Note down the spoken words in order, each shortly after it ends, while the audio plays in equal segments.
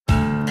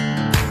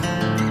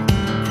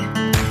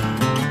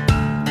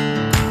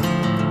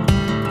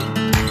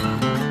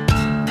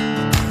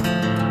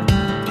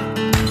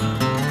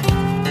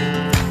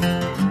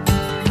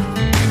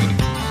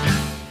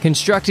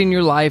Constructing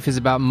your life is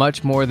about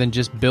much more than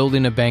just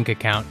building a bank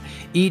account.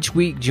 Each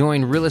week,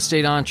 join real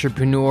estate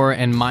entrepreneur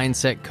and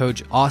mindset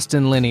coach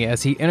Austin Linney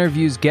as he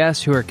interviews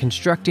guests who are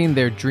constructing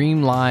their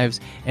dream lives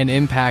and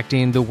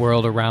impacting the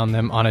world around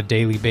them on a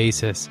daily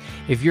basis.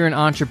 If you're an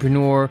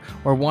entrepreneur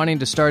or wanting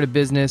to start a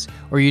business,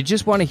 or you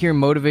just want to hear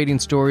motivating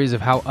stories of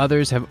how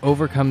others have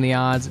overcome the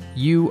odds,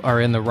 you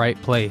are in the right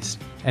place.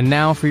 And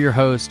now for your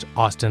host,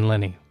 Austin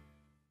Linney.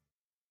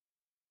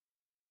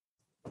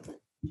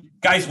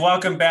 Guys,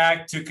 welcome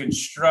back to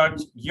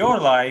Construct Your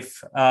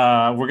Life.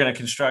 We're going to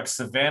construct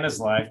Savannah's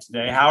life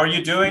today. How are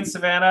you doing,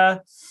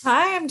 Savannah?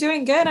 Hi, I'm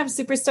doing good. I'm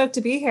super stoked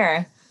to be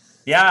here.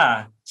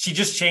 Yeah, she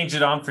just changed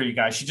it on for you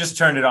guys. She just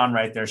turned it on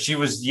right there. She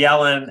was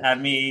yelling at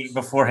me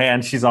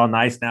beforehand. She's all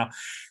nice now.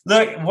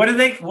 Look,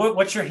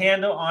 what's your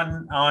handle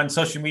on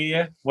social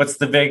media? What's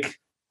the big?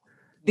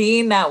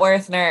 The Net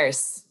Worth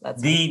Nurse.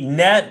 That's the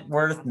Net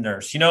Worth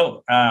Nurse. You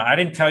know, I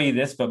didn't tell you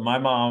this, but my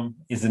mom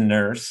is a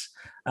nurse.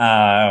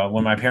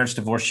 When my parents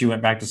divorced, she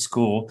went back to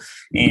school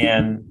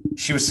and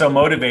she was so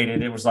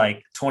motivated. It was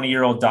like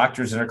 20-year-old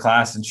doctors in her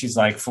class and she's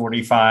like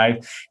 45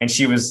 and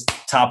she was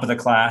top of the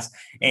class.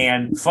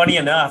 And funny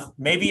enough,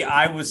 maybe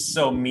I was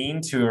so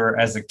mean to her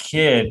as a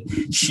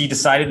kid, she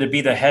decided to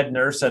be the head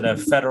nurse at a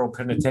federal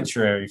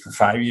penitentiary for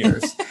 5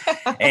 years.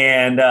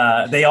 And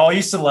they all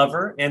used to love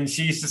her. And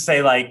she used to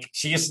say, like,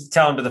 she used to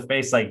tell him to the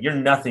face, like, you're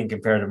nothing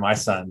compared to my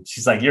son.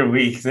 She's like, you're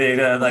weak.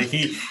 Like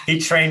he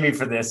trained me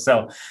for this.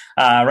 So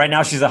right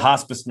now she's a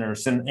hospice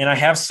nurse. And I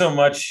have so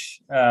much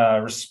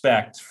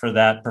respect for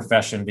that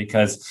profession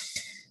because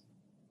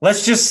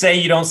let's just say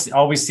you don't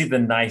always see the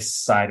nice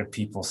side of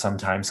people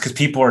sometimes because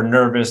people are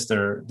nervous.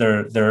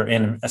 They're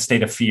in a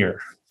state of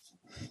fear.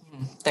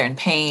 They're in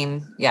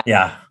pain. Yeah.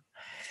 Yeah.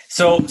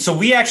 So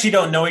we actually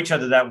don't know each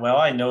other that well.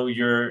 I know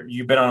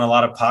you've been on a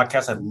lot of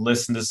podcasts. I've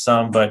listened to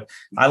some, but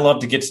I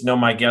love to get to know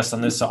my guests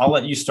on this. So I'll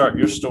let you start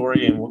your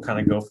story and we'll kind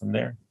of go from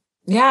there.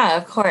 Yeah,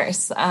 of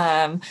course.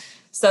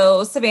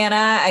 So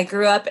Savannah, I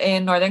grew up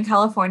in Northern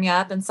California,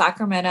 up in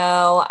Sacramento.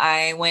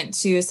 I went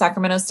to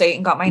Sacramento State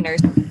and got my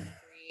nursing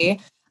degree.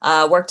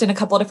 Worked in a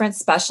couple of different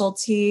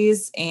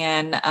specialties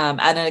and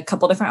at a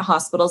couple of different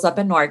hospitals up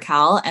in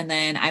NorCal. And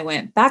then I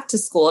went back to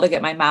school to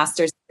get my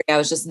master's degree. I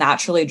was just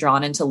naturally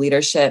drawn into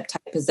leadership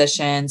type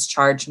positions,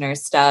 charge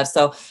nurse stuff.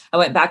 So I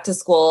went back to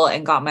school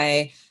and got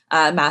my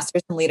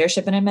master's in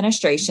leadership and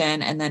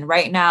administration. And then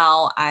right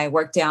now I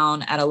work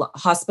down at a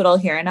hospital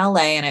here in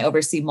LA and I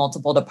oversee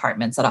multiple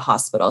departments at a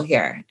hospital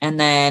here. And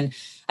then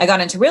I got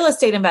into real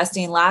estate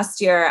investing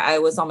last year. I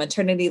was on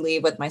maternity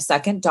leave with my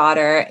second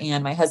daughter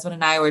and my husband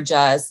and I were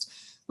just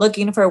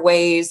looking for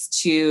ways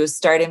to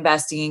start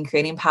investing,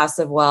 creating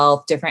passive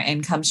wealth, different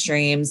income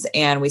streams.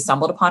 And we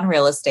stumbled upon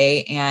real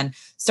estate and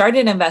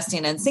started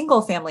investing in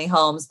single family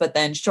homes. But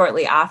then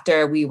shortly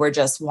after we were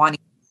just wanting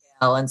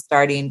and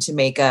starting to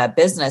make a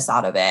business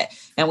out of it.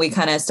 And we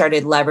kind of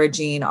started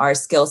leveraging our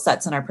skill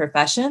sets and our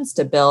professions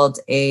to build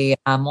a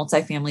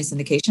multifamily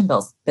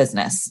syndication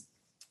business.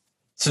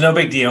 So no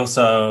big deal.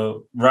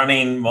 So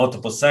running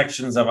multiple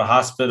sections of a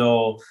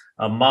hospital,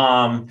 a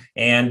mom,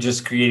 and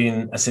just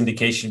creating a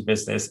syndication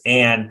business.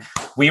 And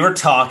we were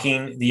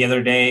talking the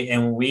other day,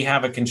 and we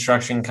have a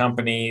construction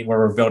company where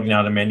we're building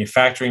out a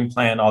manufacturing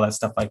plant, all that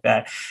stuff like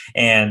that.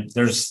 And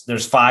there's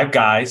 5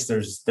 guys.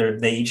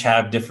 They each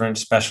have different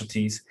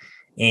specialties.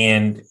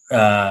 And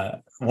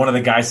one of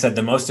the guys said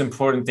the most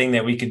important thing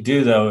that we could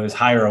do, though, is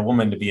hire a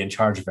woman to be in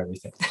charge of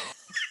everything.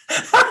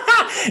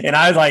 And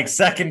I like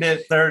second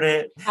it, third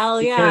it.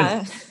 Hell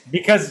yeah.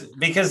 Because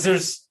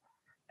there's,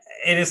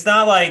 and it's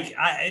not like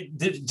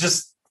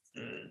just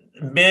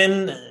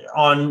men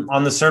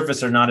on the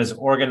surface are not as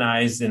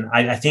organized. And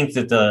I think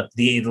that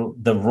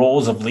the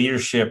roles of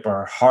leadership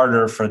are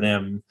harder for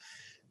them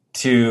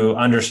to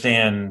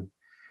understand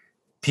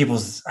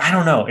people's, I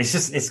don't know.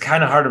 It's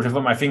kind of hard to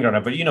put my finger on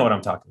it, but you know what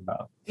I'm talking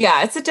about.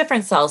 Yeah, it's a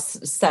different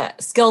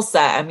skill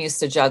set. I'm used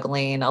to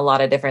juggling a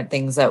lot of different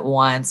things at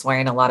once,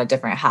 wearing a lot of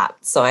different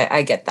hats. So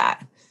I get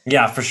that.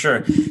 Yeah, for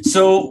sure.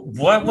 So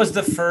what was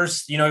the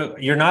first,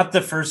 you're not the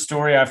first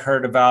story I've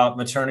heard about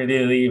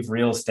maternity leave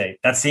real estate.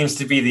 That seems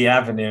to be the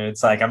avenue.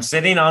 It's like, I'm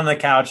sitting on the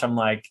couch. I'm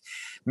like,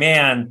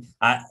 man,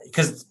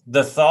 because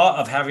the thought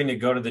of having to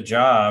go to the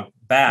job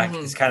back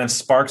has kind of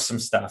sparked some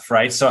stuff,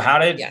 right? So how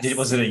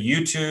was it a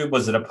YouTube?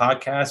 Was it a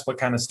podcast? What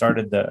kind of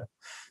started the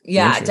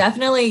Yeah,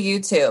 definitely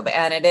YouTube.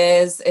 And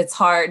it's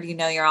hard,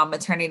 you're on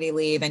maternity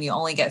leave and you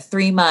only get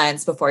 3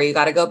 months before you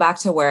got to go back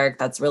to work.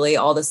 That's really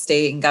all the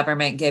state and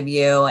government give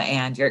you.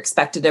 And you're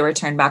expected to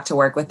return back to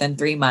work within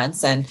 3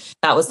 months. And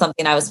that was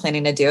something I was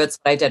planning to do. It's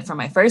what I did for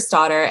my first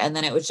daughter. And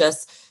then it was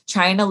just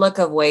trying to look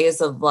of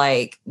ways of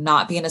like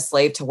not being a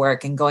slave to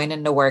work and going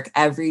into work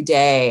every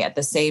day at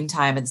the same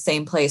time at the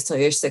same place till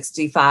you're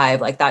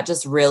 65. Like that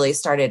just really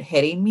started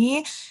hitting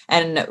me.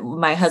 And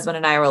my husband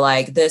and I were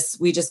like,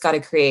 we just got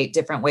to create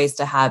different ways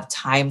to have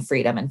time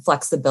freedom and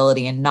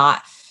flexibility and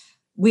not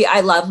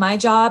I love my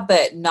job,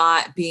 but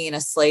not being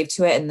a slave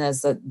to it. And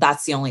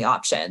that's the only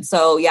option.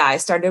 So yeah, I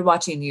started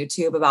watching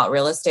YouTube about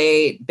real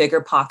estate.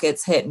 Bigger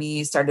Pockets hit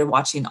me, started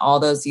watching all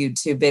those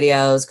YouTube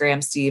videos,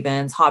 Graham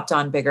Stevens, hopped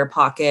on Bigger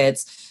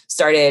Pockets,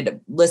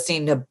 started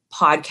listening to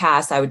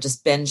podcasts. I would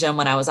just binge them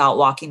when I was out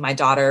walking my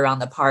daughter around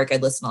the park.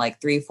 I'd listen to like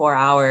 3-4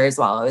 hours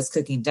while I was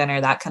cooking dinner,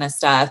 that kind of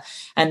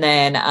stuff. And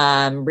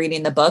then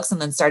reading the books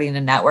and then starting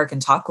to network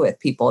and talk with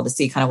people to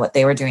see kind of what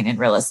they were doing in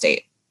real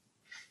estate.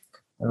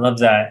 I love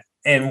that.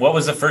 And what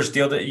was the first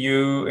deal that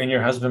you and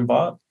your husband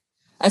bought?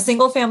 A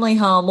single family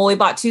home. Well, we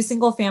bought 2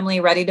 single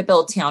family ready to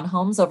build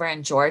townhomes over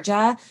in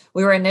Georgia.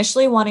 We were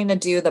initially wanting to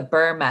do the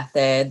BRRRR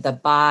method, the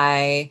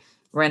buy,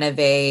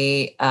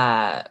 renovate,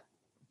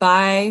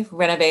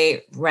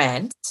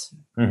 rent,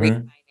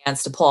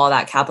 refinance to pull all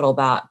that capital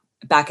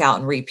back out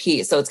and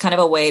repeat. So it's kind of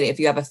a way to, if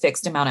you have a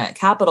fixed amount of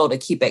capital, to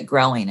keep it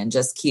growing and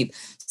just keep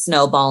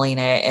snowballing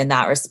it in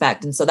that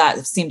respect. And so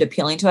that seemed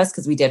appealing to us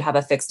because we did have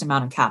a fixed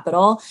amount of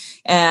capital.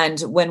 And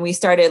when we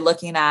started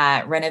looking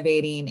at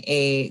renovating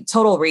a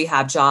total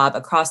rehab job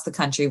across the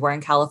country, we're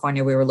in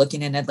California, we were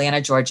looking in Atlanta,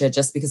 Georgia,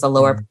 just because of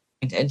lower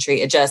point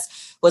entry, it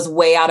just was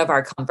way out of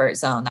our comfort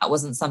zone. That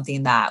wasn't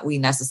something that we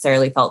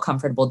necessarily felt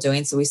comfortable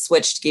doing. So we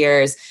switched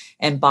gears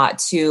and bought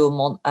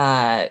 2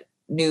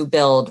 new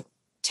build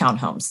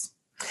townhomes.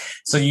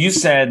 So you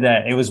said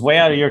that it was way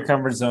out of your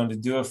comfort zone to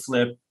do a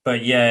flip,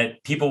 but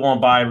yet people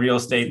won't buy real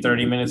estate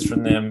 30 minutes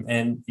from them.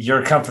 And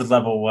your comfort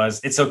level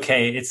was, it's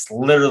okay. It's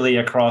literally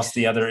across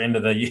the other end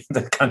of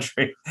the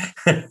country.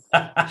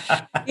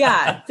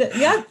 Yeah,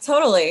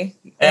 totally.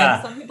 Yeah.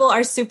 And some people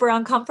are super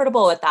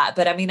uncomfortable with that.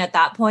 But I mean, at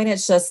that point,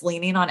 it's just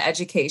leaning on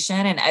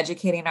education and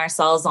educating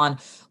ourselves on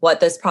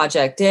what this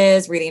project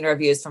is, reading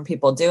reviews from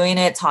people doing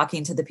it,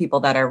 talking to the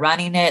people that are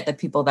running it, the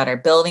people that are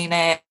building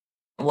it,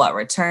 what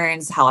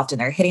returns, how often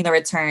they're hitting the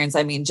returns.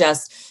 I mean,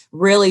 just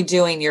really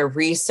doing your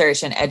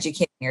research and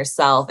educating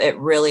yourself, it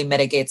really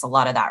mitigates a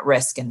lot of that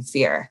risk and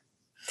fear.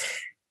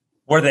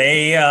 Are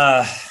they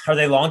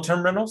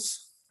long-term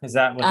rentals? Is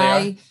that what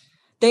they are?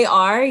 They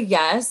are,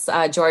 yes.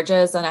 Georgia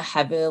is in a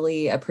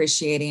heavily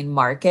appreciating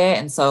market.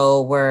 And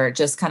so we're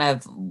just kind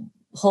of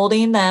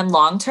holding them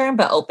long-term,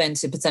 but open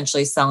to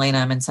potentially selling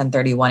them and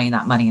 1031ing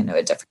that money into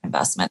a different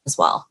investment as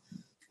well.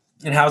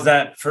 And how did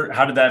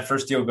that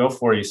first deal go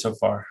for you so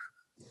far?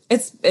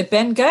 It's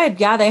been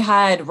good. Yeah, they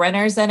had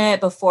renters in it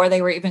before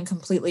they were even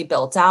completely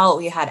built out.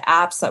 We had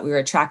apps that we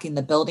were tracking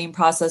the building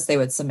process. They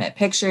would submit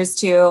pictures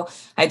to.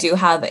 I do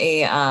have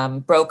a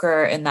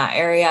broker in that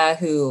area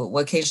who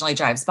occasionally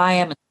drives by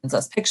them and sends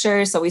us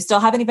pictures. So we still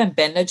haven't even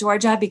been to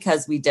Georgia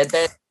because we did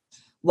this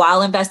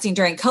while investing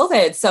during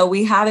COVID. So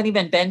we haven't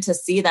even been to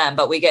see them,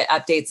 but we get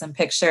updates and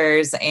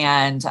pictures,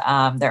 and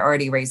they're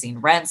already raising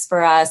rents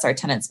for us. Our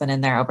tenant's been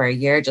in there over a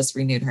year, just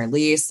renewed her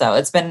lease. So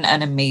it's been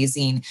an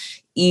amazing,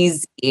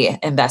 easy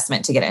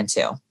investment to get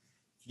into.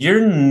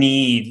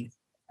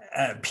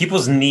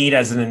 People's need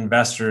as an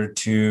investor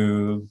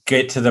to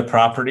get to the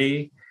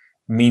property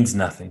means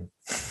nothing.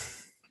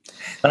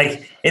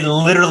 Like, it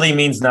literally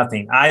means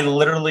nothing. I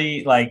literally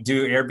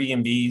do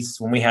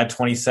Airbnbs when we had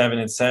 27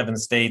 in 7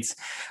 states.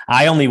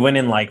 I only went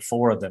in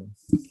 4 of them.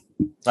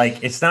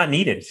 It's not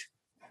needed.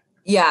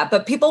 Yeah,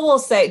 but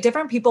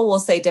different people will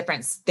say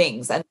different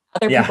things. And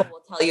other people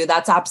will tell you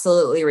that's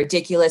absolutely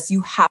ridiculous.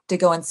 You have to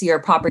go and see your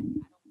property. I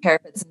don't care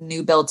if it's a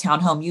new build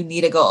townhome. You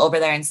need to go over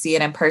there and see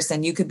it in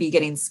person. You could be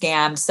getting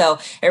scammed. So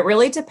it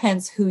really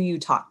depends who you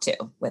talk to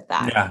with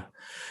that. Yeah.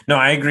 No,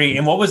 I agree.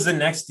 And what was the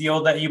next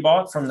deal that you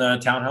bought from the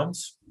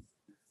townhomes?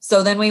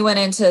 So then we went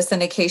into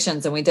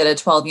syndications and we did a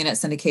 12-unit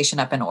syndication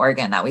up in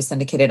Oregon that we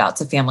syndicated out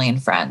to family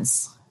and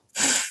friends.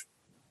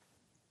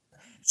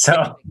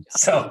 So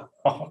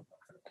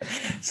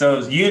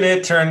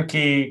unit,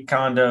 turnkey,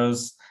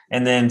 condos,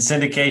 and then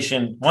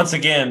syndication, once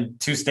again,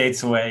 2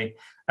 states away.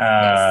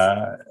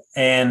 Yes.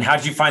 And how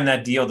did you find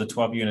that deal, the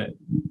 12-unit?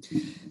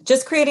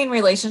 Just creating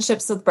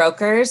relationships with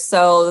brokers.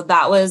 So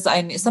that was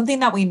something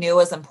that we knew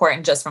was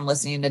important just from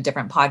listening to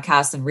different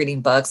podcasts and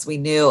reading books. We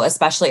knew,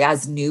 especially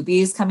as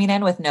newbies coming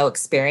in with no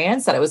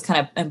experience, that it was kind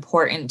of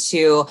important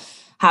to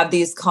have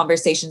these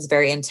conversations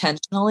very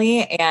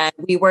intentionally. And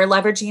we were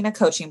leveraging a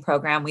coaching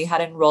program. We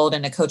had enrolled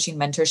in a coaching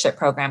mentorship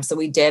program. So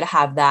we did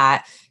have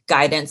that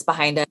guidance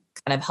behind it,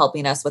 kind of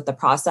helping us with the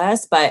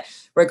process. But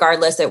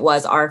regardless, it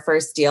was our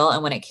first deal.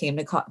 And when it came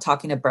to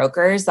talking to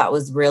brokers, that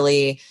was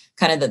really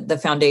kind of the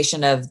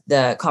foundation of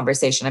the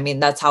conversation. I mean,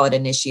 that's how it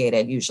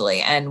initiated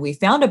usually. And we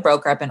found a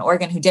broker up in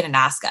Oregon who didn't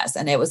ask us.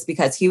 And it was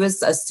because he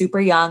was a super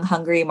young,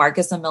 hungry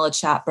Marcus and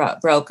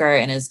Millichap broker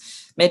in his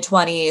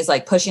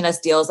mid-20s, pushing us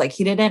deals.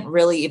 He didn't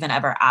really even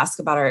ever ask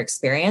about our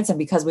experience. And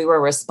because we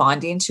were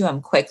responding to him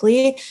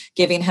quickly,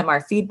 giving him our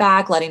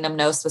feedback, letting him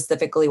know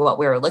specifically what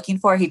we were looking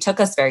for, he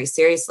took us very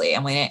seriously.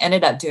 And we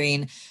ended up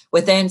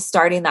within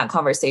starting that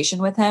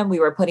conversation with him, we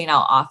were putting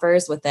out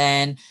offers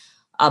within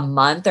a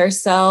month or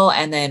so.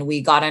 And then we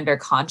got under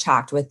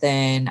contract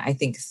within, I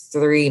think,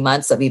 3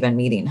 months of even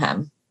meeting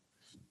him.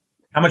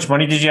 How much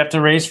money did you have to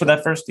raise for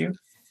that first deal?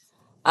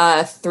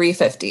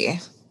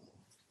 $350.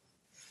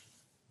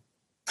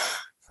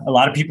 a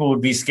lot of people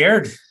would be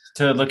scared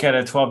to look at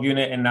a 12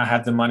 unit and not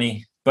have the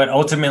money. But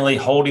ultimately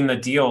holding the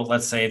deal,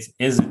 let's say it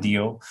is a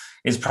deal,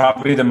 is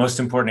probably the most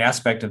important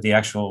aspect of the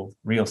actual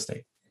real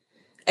estate.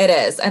 It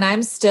is. And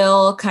I'm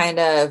still kind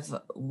of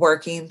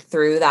working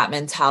through that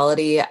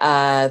mentality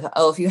of,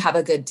 oh, if you have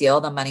a good deal,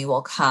 the money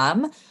will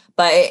come.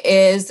 But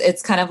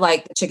it's kind of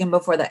like the chicken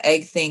before the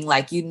egg thing.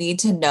 Like you need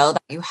to know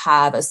that you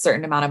have a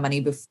certain amount of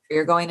money before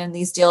you're going in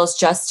these deals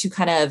just to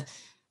kind of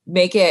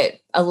make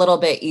it a little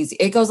bit easy.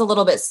 It goes a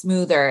little bit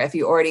smoother if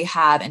you already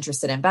have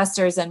interested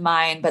investors in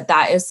mind. But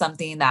that is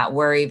something that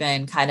we're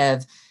even kind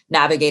of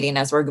navigating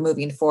as we're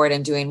moving forward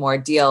and doing more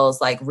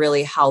deals, like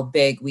really how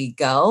big we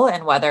go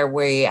and whether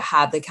we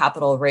have the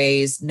capital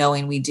raised,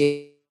 knowing we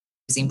do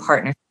using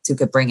partners who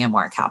could bring in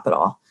more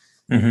capital.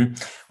 Mm-hmm.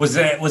 Was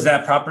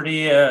that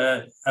property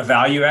a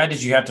value add?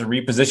 Did you have to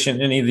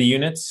reposition any of the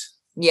units?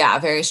 Yeah,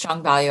 very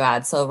strong value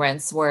add. So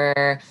rents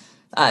were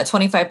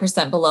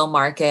 25% below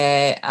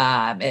market.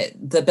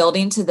 The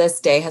building to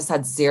this day has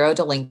had zero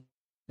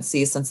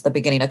delinquency since the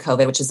beginning of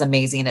COVID, which is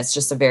amazing. It's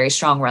just a very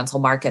strong rental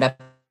market up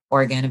in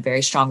Oregon, a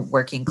very strong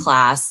working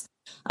class.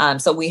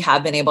 So we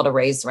have been able to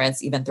raise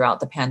rents even throughout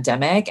the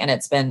pandemic, and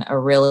it's been a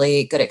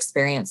really good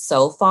experience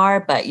so far.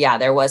 But yeah,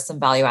 there was some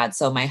value add.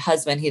 So my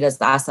husband, he does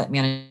the asset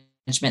management.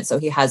 So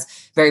he has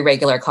very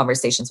regular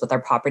conversations with our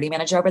property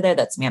manager over there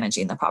that's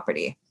managing the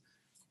property.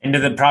 And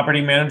did the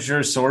property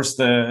manager source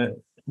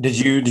did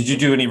you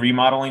do any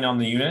remodeling on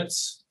the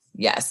units?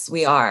 Yes,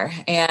 we are.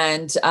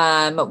 And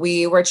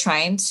we were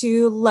trying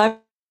to leverage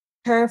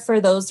her for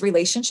those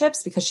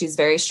relationships because she's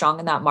very strong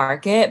in that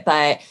market.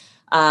 But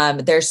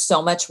there's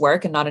so much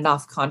work and not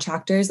enough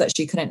contractors that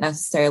she couldn't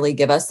necessarily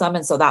give us some.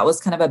 And so that was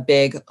kind of a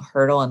big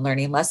hurdle and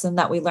learning lesson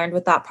that we learned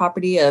with that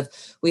property of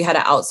we had to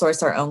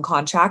outsource our own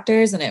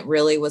contractors. And it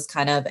really was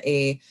kind of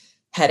a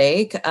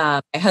headache.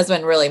 My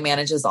husband really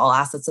manages all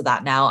assets of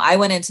that now. I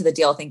went into the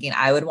deal thinking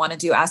I would want to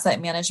do asset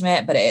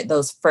management, but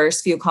those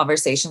first few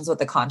conversations with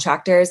the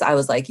contractors, I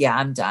was like, yeah,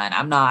 I'm done.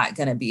 I'm not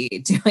going to be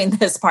doing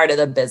this part of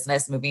the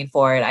business moving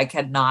forward. I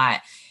could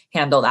not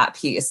handle that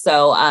piece.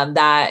 So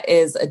that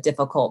is a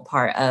difficult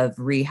part of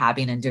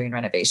rehabbing and doing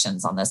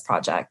renovations on this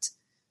project.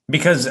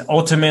 Because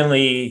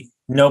ultimately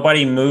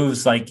nobody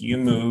moves like you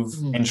move,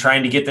 and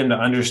trying to get them to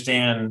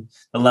understand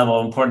the level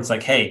of importance.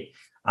 Like, hey,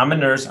 I'm a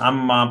nurse, I'm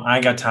a mom, I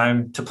ain't got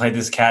time to play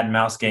this cat and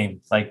mouse game.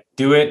 Like,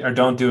 do it or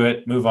don't do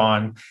it, move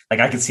on. Like,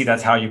 I can see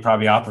that's how you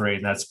probably operate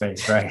in that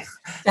space, right?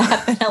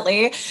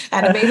 Definitely.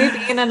 And maybe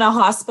being in a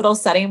hospital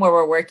setting where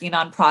we're working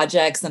on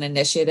projects and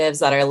initiatives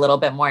that are a little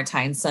bit more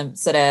time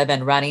sensitive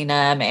and running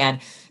them and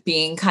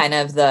being kind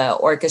of the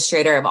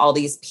orchestrator of all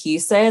these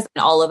pieces,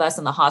 and all of us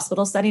in the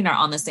hospital setting are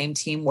on the same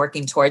team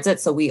working towards it.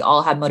 So we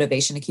all have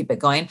motivation to keep it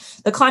going.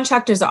 The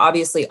contractors are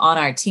obviously on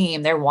our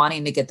team. They're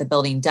wanting to get the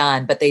building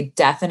done, but they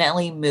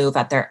definitely move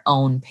at their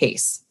own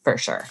pace for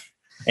sure.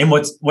 And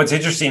what's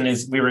interesting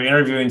is we were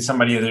interviewing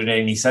somebody the other day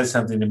and he said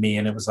something to me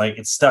and it was like,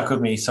 it stuck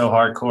with me so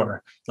hardcore.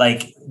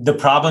 Like the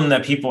problem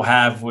that people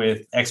have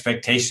with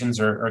expectations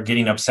or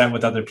getting upset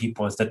with other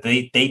people is that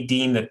they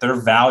deem that their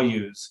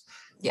values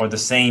are the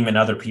same in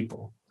other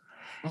people.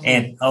 Mm-hmm.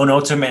 And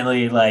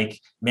ultimately, like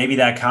maybe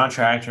that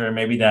contractor or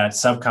maybe that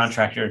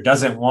subcontractor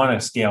doesn't want to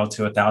scale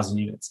to 1,000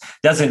 units,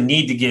 doesn't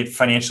need to get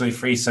financially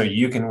free so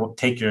you can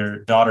take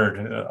your daughter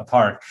to a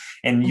park.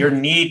 And your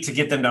need to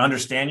get them to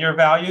understand your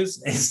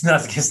values is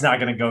not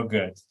going to go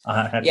good.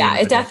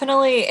 It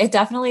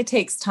definitely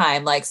takes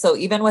time. Like, so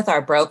even with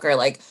our broker,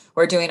 like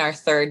we're doing our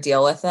third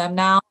deal with them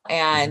now,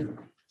 and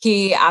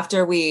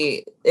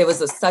it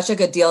was such a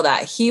good deal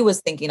that he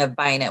was thinking of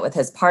buying it with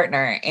his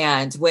partner.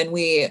 And when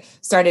we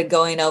started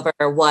going over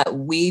what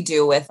we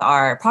do with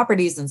our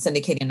properties and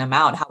syndicating them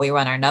out, how we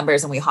run our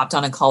numbers, and we hopped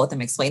on a call with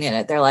them explaining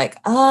it, they're like,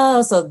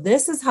 oh, so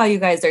this is how you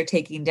guys are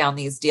taking down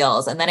these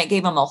deals. And then it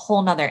gave them a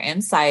whole nother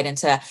insight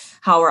into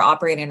how we're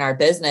operating our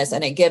business.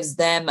 And it gives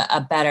them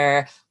a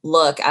better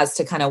look as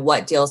to kind of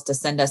what deals to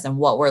send us and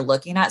what we're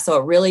looking at. So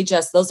it really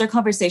those are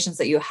conversations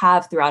that you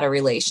have throughout a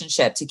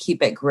relationship to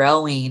keep it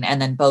growing.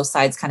 And then both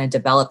sides kind of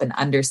develop and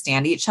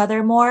understand each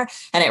other more.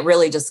 And it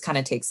really just kind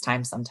of takes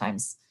time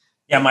sometimes.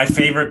 Yeah. My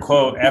favorite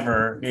quote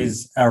ever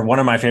one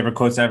of my favorite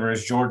quotes ever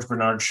is George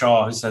Bernard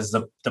Shaw, who says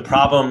the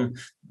problem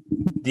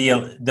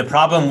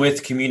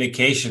with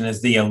communication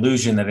is the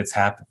illusion that it's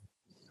happening.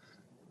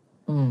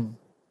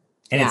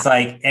 And it's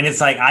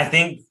like, I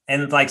think,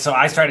 and like, so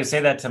I try to say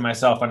that to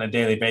myself on a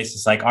daily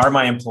basis. Like, are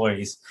my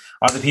employees,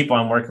 are the people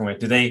I'm working with,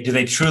 do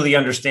they truly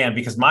understand?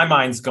 Because my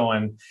mind's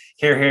going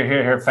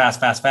here,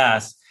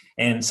 fast.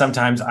 And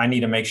sometimes I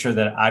need to make sure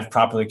that I've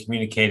properly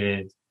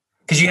communicated,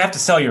 because you have to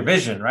sell your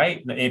vision,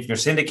 right? If you're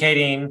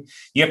syndicating,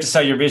 you have to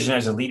sell your vision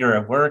as a leader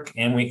at work.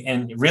 And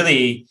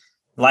really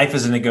life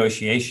is a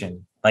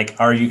negotiation. Like,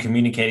 are you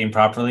communicating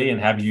properly?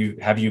 And have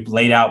you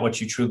laid out what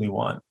you truly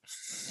want?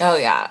 Oh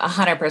yeah,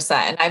 100%.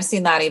 And I've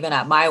seen that even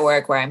at my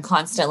work where I'm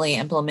constantly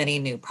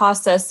implementing new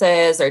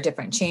processes or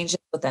different changes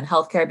within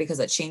healthcare because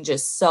it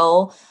changes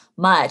so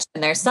much.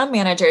 And there's some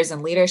managers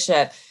and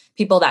leadership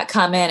people that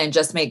come in and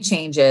just make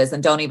changes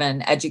and don't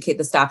even educate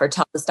the staff or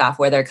tell the staff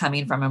where they're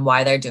coming from and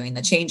why they're doing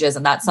the changes.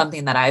 And that's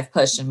something that I've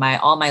pushed in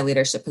all my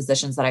leadership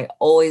positions, that I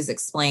always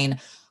explain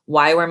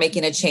why we're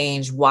making a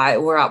change, why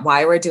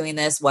we're doing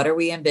this, what are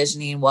we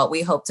envisioning, what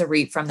we hope to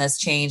reap from this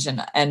change.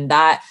 And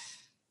that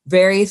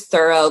very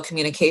thorough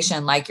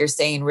communication, like you're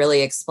saying,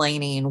 really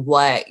explaining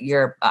what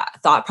your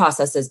thought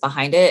process is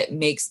behind it,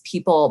 makes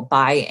people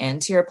buy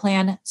into your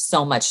plan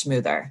so much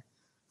smoother.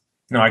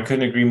 No, I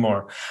couldn't agree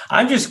more.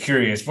 I'm just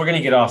curious. We're going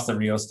to get off the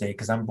real estate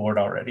because I'm bored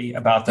already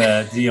about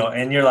the deal.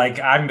 And you're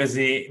like, I'm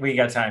busy. We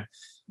got time.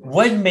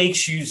 What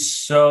makes you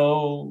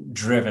so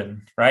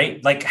driven,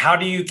 right? Like, how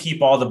do you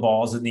keep all the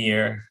balls in the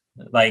air?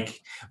 Like,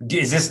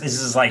 is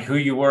this like who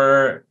you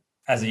were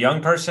as a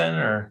young person,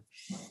 or?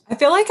 I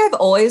feel like I've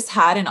always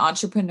had an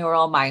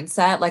entrepreneurial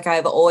mindset. Like,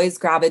 I've always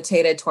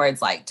gravitated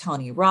towards like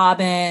Tony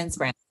Robbins,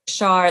 Brandon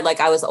Burchard. Like,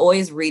 I was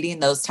always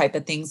reading those type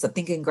of things, the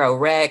Think and Grow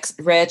Rich.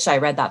 I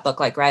read that book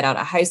like right out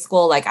of high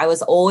school. Like, I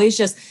was always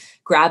just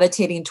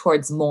gravitating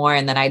towards more.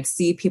 And then I'd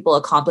see people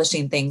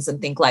accomplishing things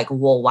and think like,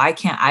 well, why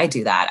can't I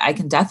do that? I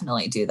can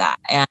definitely do that.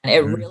 And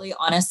it really,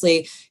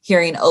 honestly,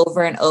 hearing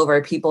over and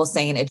over people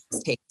saying it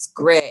just takes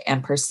grit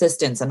and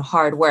persistence and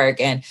hard work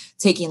and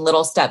taking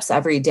little steps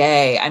every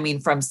day. I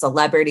mean, from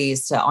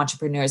celebrities to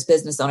entrepreneurs,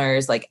 business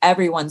owners, like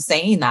everyone's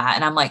saying that.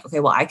 And I'm like, okay,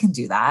 well, I can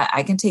do that.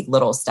 I can take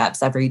little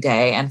steps every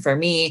day. And for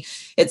me,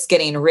 it's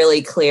getting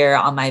really clear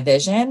on my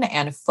vision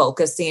and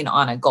focusing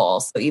on a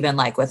goal. So even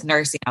like with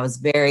nursing, I was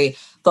very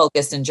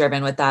focused and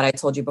driven with that. I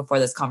told you before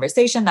this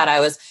conversation that I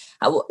was,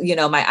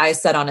 my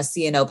eyes set on a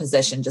CNO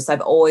position. Just,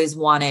 I've always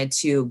wanted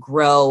to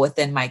grow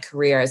within my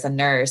career as a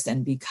nurse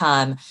and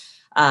become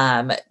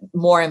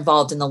more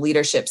involved in the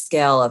leadership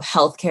scale of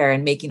healthcare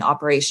and making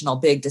operational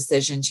big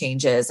decision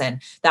changes.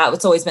 And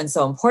that's always been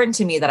so important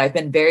to me that I've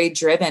been very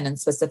driven and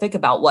specific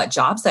about what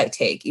jobs I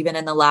take. Even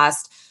in the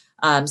last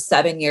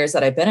 7 years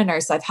that I've been a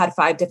nurse, I've had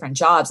 5 different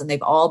jobs, and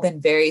they've all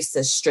been very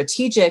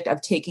strategic of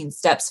taking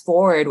steps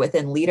forward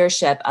within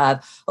leadership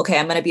of, okay,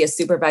 I'm going to be a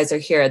supervisor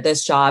here at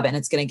this job, and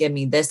it's going to give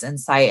me this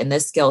insight and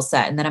this skill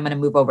set. And then I'm going to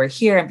move over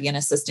here and be an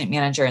assistant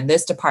manager in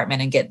this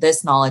department and get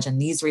this knowledge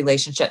and these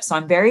relationships. So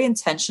I'm very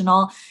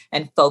intentional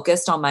and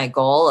focused on my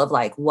goal of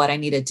like what I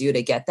need to do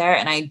to get there.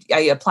 And I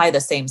apply the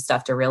same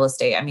stuff to real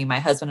estate. I mean, my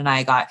husband and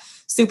I got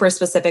super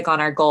specific on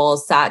our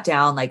goals, sat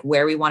down like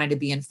where we wanted to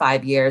be in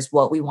 5 years,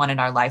 what we wanted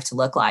our life to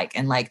look like.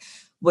 And like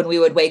when we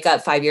would wake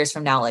up 5 years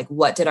from now, like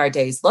what did our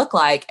days look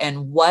like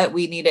and what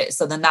we needed.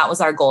 So then that was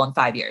our goal in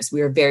 5 years.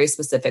 We were very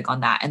specific on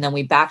that. And then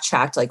we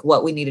backtracked like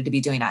what we needed to be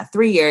doing at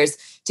 3 years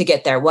to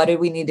get there. What did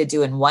we need to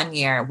do in 1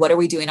 year? What are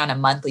we doing on a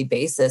monthly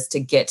basis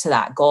to get to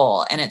that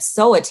goal? And it's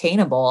so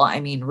attainable. I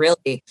mean,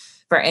 really,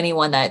 for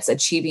anyone that's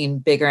achieving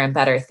bigger and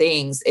better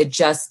things, it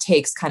just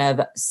takes kind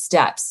of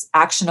steps,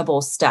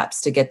 actionable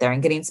steps to get there,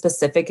 and getting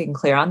specific and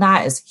clear on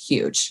that is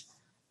huge.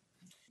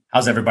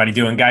 How's everybody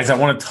doing, guys? I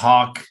want to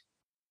talk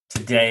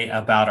today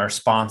about our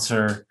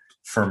sponsor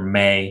for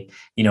May.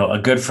 A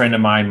good friend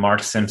of mine,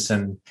 Mark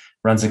Simpson,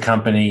 runs a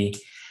company,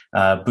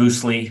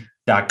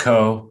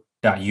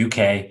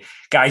 boostly.co.uk.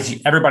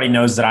 Guys, everybody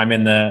knows that I'm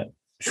in the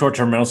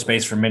short-term rental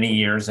space for many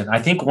years. And I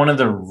think one of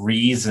the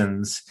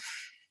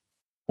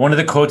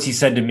quotes he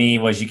said to me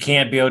was, you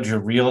can't build your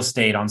real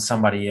estate on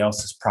somebody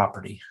else's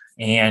property.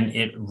 And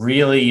it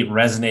really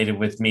resonated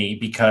with me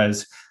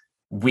because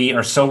we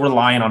are so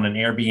reliant on an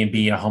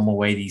Airbnb, a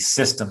HomeAway, these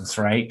systems,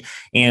 right?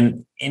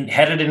 And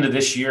headed into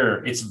this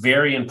year, it's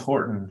very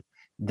important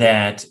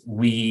that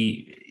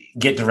we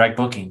get direct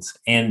bookings,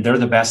 and they're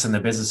the best in the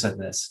business at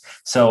this.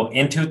 So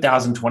in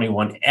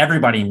 2021,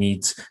 everybody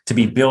needs to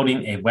be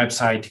building a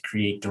website to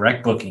create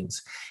direct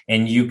bookings,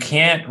 and you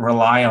can't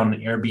rely on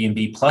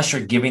Airbnb. Plus, you're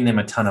giving them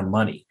a ton of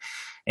money.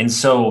 And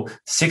so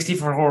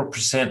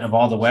 64% of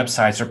all the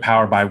websites are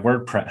powered by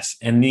WordPress,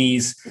 and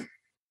these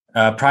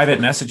private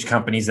message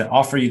companies that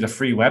offer you the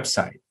free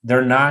website,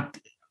 they're not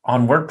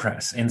on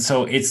WordPress. And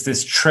so it's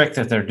this trick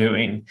that they're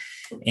doing.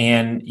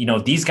 And,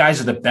 these guys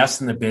are the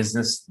best in the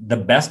business, the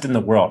best in the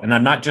world. And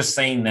I'm not just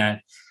saying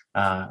that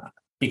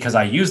because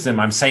I use them.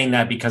 I'm saying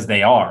that because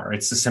they are.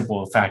 It's the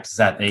simple fact is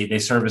that they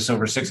service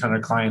over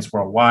 600 clients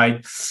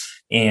worldwide,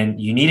 and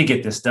you need to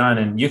get this done.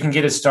 And you can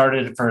get it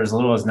started for as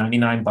little as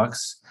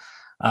 $99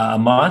 a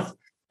month.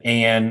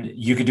 And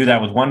you could do that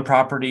with one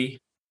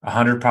property,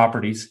 100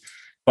 properties.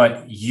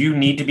 But you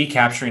need to be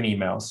capturing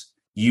emails.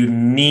 You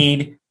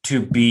need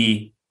to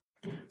be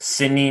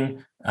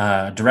sending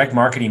direct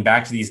marketing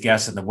back to these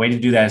guests. And the way to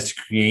do that is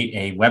to create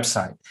a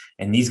website.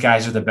 And these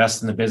guys are the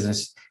best in the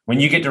business.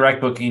 When you get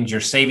direct bookings, you're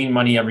saving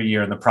money every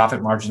year, and the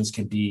profit margins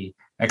can be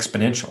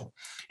exponential.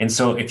 And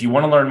so if you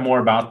want to learn more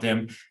about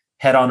them,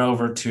 head on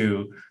over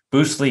to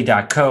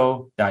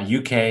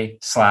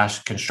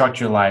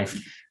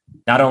boostly.co.uk/constructyourlife.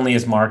 Not only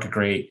is Mark a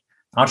great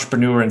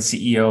entrepreneur and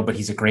CEO, but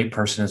he's a great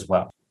person as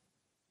well.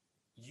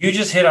 You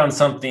just hit on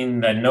something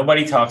that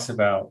nobody talks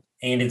about,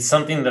 and it's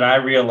something that I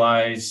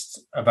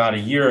realized about a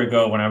year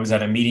ago when I was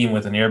at a meeting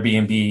with an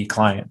Airbnb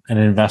client, an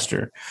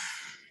investor.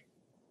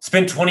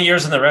 spent 20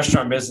 years in the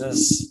restaurant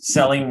business,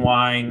 selling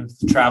wine,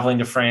 traveling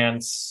to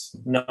France,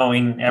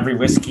 knowing every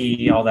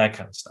whiskey, all that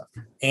kind of stuff.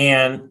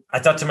 And I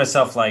thought to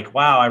myself, like,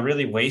 wow, I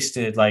really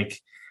wasted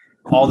like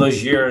all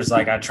those years.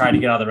 Like I tried to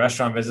get out of the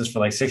restaurant business for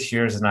like 6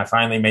 years and I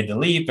finally made the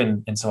leap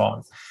and so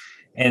on.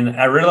 And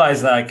I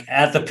realized like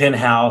at the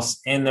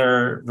penthouse in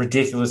their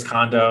ridiculous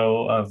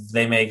condo of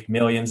they make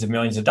millions and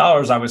millions of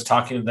dollars, I was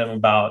talking to them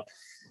about,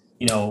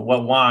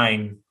 what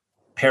wine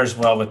pairs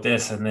well with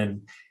this. And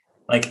then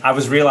like I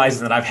was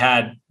realizing that I've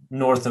had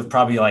north of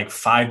probably like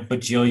 5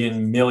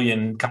 bajillion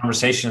million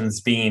conversations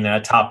being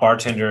a top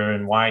bartender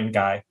and wine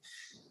guy.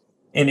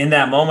 And in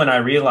that moment, I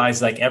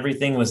realized like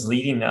everything was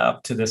leading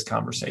up to this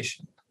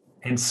conversation.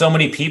 And so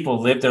many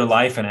people live their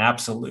life in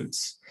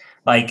absolutes.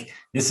 Like,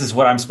 this is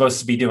what I'm supposed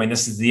to be doing.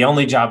 This is the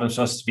only job I'm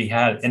supposed to be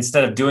had,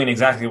 instead of doing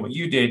exactly what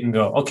you did and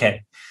go,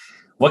 okay,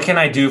 what can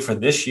I do for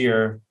this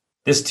year,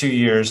 this 2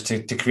 years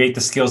to create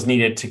the skills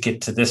needed to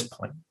get to this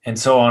point, and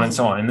so on and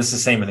so on. And this is the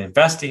same with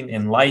investing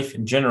in life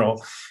in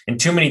general. And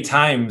too many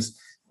times,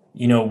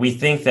 we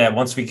think that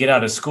once we get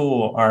out of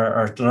school,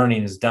 our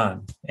learning is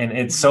done. And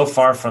it's so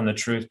far from the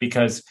truth,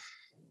 because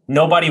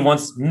nobody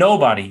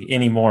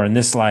anymore in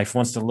this life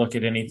wants to look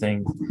at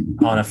anything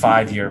on a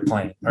 5-year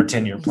plan or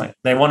 10-year plan.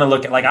 They want to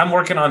look at, like, I'm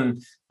working on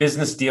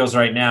business deals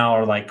right now,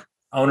 or like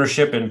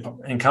ownership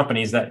in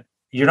companies that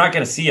you're not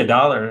going to see a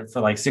dollar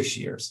for like 6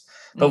 years.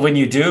 But when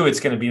you do, it's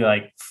going to be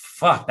like,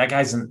 fuck,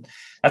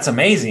 that's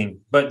amazing.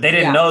 But they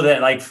didn't know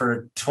that like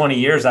for 20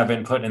 years I've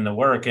been putting in the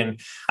work. And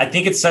I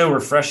think it's so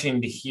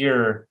refreshing to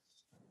hear.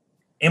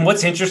 And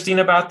what's interesting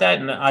about that,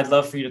 and I'd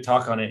love for you to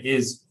talk on it,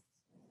 is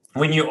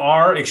when you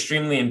are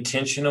extremely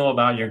intentional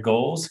about your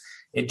goals,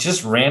 it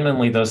just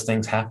randomly, those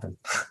things happen.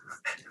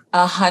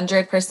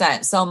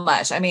 100%. So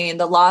much. I mean,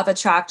 The Law of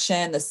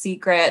Attraction, The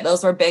Secret,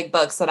 those were big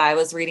books that I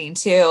was reading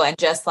too. And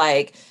just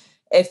like,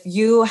 if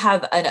you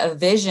have a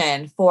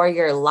vision for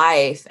your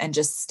life and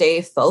just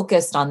stay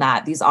focused on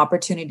that, these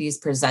opportunities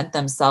present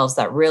themselves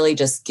that really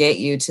just get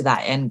you to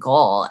that end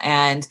goal.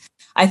 And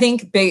I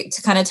think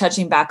kind of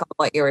touching back on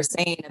what you were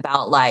saying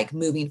about like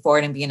moving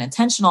forward and being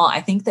intentional, I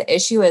think the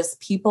issue is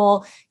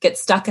people get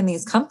stuck in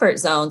these comfort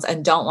zones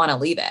and don't want to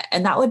leave it.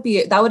 And that would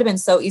have been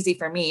so easy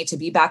for me to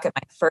be back at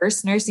my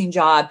first nursing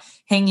job,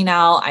 hanging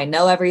out. I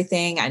know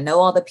everything. I know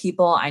all the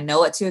people. I know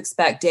what to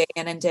expect day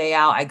in and day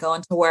out. I go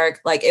into work.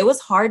 Like, it was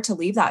hard to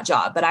leave that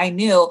job, but I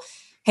knew,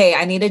 hey,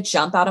 I need to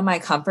jump out of my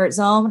comfort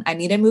zone. I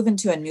need to move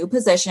into a new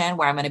position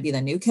where I'm going to be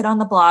the new kid on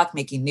the block,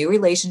 making new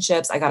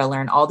relationships. I got to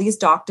learn all these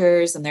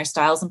doctors and their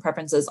styles and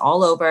preferences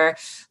all over.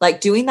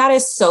 Like, doing that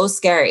is so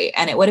scary.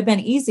 And it would have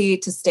been easy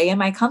to stay in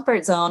my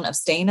comfort zone of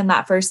staying in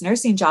that first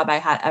nursing job I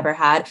had ever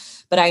had.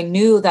 But I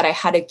knew that I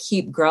had to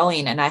keep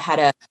growing and I had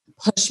to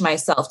push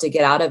myself to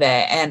get out of it.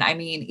 And I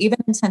mean, even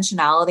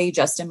intentionality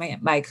just in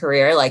my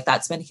career, like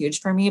that's been huge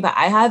for me, but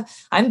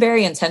I'm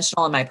very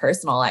intentional in my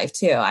personal life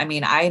too. I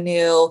mean, I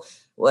knew,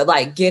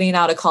 like, getting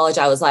out of college,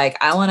 I was like,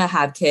 I want to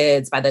have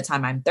kids by the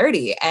time I'm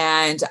 30.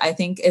 And I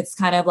think it's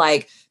kind of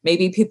like,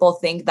 maybe people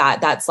think that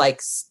that's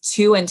like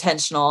too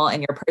intentional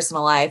in your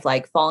personal life,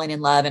 like falling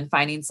in love and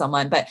finding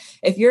someone. But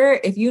if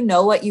you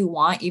know what you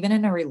want, even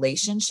in a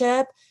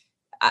relationship,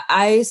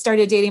 I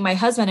started dating my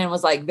husband and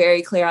was like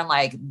very clear on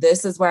like,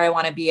 this is where I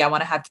want to be. I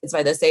want to have kids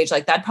by this age.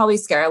 Like, that'd probably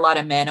scare a lot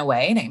of men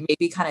away, and it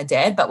maybe kind of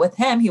did. But with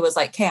him, he was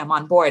like, okay, I'm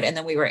on board. And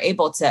then we were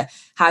able to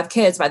have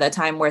kids by the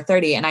time we're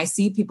 30. And I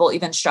see people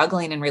even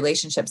struggling in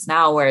relationships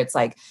now where it's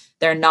like,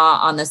 they're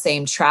not on the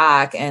same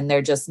track and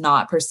they're just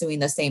not pursuing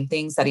the same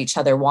things that each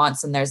other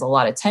wants. And there's a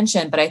lot of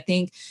tension. But I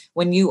think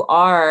when you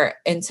are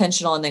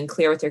intentional and then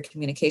clear with your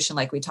communication,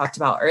 like we talked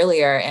about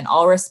earlier, in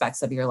all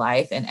respects of your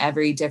life and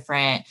every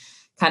different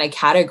kind of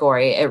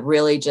category, it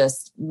really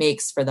just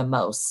makes for the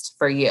most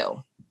for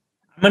you.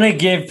 I'm going to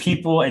give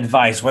people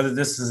advice, whether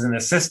this is an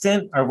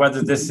assistant or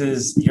whether this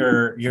is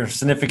your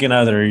significant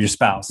other or your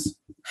spouse.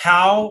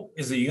 How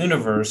is the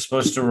universe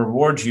supposed to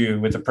reward you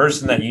with the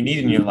person that you need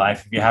in your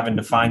life if you haven't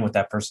defined what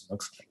that person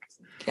looks like?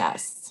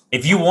 Yes.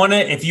 If you want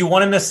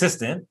an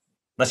assistant,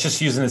 let's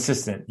just use an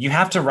assistant. You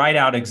have to write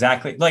out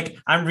exactly, like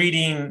I'm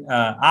reading,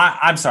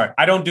 I'm sorry,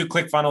 I don't do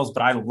ClickFunnels,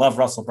 but I love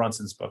Russell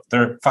Brunson's book.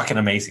 They're fucking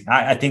amazing.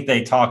 I think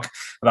they talk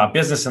about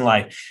business and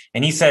life.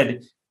 And he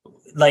said,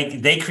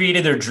 like, they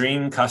created their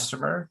dream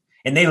customer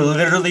and they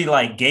literally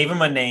like gave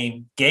him a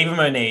name, gave him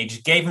an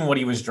age, gave him what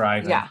he was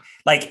driving. Yeah.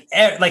 Like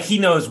he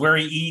knows where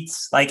he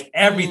eats, like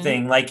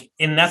everything. Like,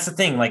 and that's the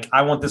thing. Like,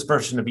 I want this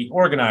person to be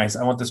organized.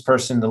 I want this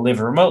person to live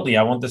remotely.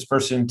 I want this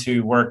person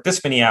to work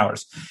this many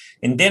hours.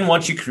 And then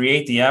once you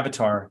create the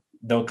avatar,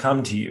 they'll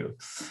come to you.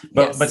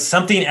 But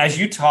something, as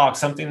you talk,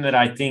 something that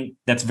I think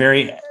that's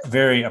very,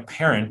 very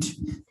apparent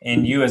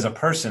in you as a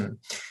person,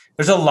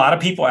 there's a lot of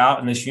people out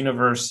in this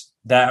universe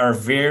that are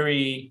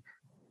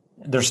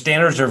their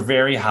standards are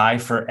very high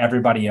for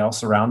everybody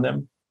else around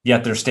them.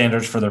 Yet their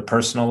standards for their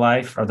personal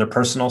life or their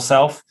personal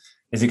self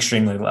is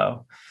extremely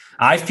low.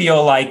 I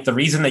feel like the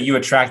reason that you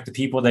attract the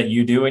people that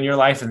you do in your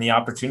life and the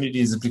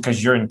opportunities is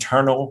because your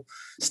internal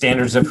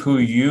standards of who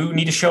you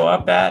need to show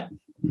up at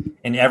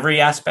in every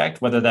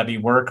aspect, whether that be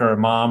work or a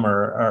mom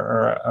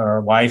or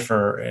a wife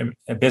or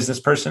a business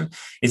person,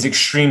 is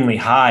extremely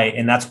high.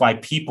 And that's why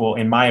people,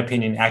 in my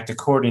opinion, act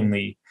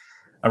accordingly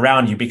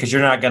around you, because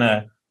you're not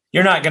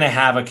gonna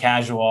have a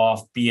casual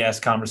off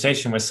BS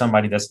conversation with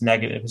somebody that's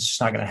negative. It's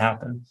just not gonna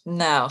happen.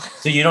 No.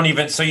 So you don't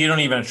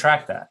even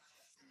attract that.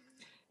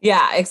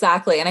 Yeah,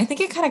 exactly. And I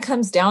think it kind of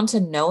comes down to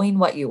knowing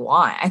what you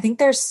want. I think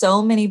there's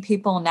so many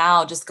people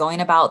now just going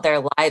about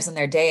their lives and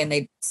their day, and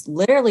they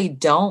literally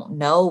don't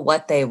know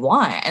what they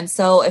want. And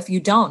so if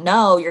you don't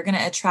know, you're going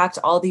to attract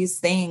all these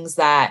things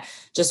that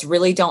just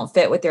really don't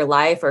fit with your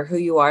life or who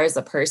you are as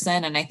a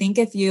person. And I think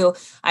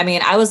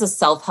I was a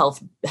self-help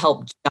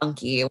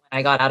junkie when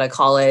I got out of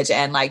college,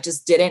 and like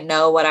just didn't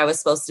know what I was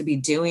supposed to be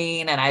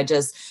doing. And I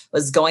just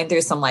was going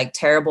through some like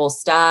terrible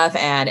stuff.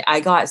 And I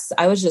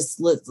was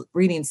just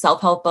reading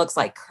self-help books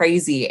like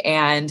crazy.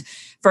 And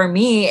for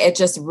me, it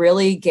just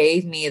really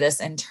gave me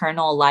this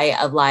internal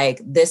light of like,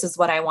 this is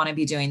what I want to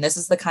be doing. This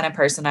is the kind of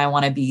person I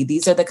want to be.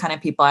 These are the kind of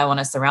people I want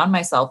to surround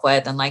myself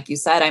with. And like you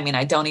said,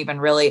 I don't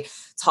even really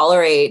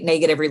tolerate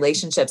negative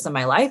relationships in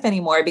my life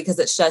anymore, because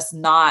it's just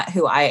not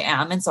who I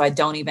am. And so I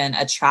don't even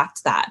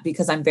attract that,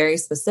 because I'm very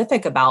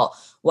specific about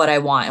what I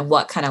want and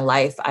what kind of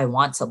life I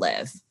want to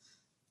live.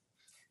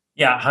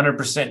 Yeah,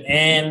 100%.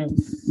 And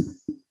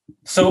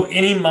so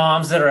any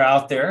moms that are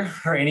out there,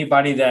 or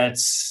anybody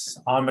that's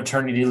on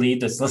maternity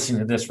leave that's listening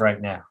to this right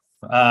now,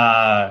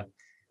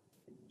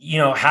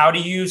 how do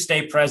you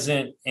stay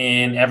present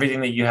in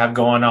everything that you have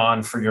going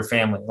on for your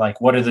family?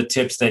 Like, what are the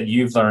tips that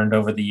you've learned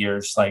over the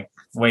years, like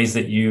ways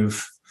that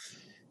you've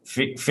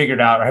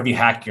figured out, or have you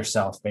hacked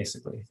yourself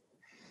basically?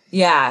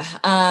 Yeah.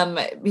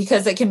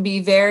 Because it can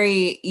be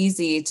very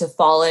easy to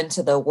fall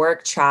into the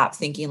work trap,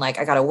 thinking like,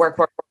 I got to work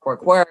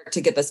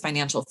to get this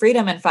financial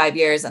freedom in 5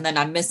 years. And then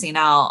I'm missing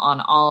out on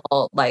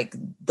all like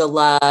the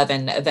love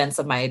and events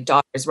of my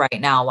daughters right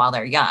now while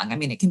they're young.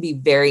 It can be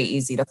very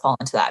easy to fall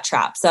into that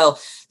trap. So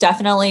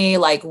definitely,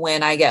 like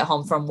when I get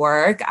home from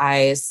work,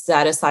 I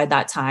set aside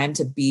that time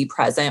to be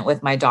present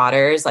with my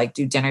daughters, like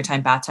do dinner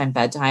time, bath time,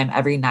 bedtime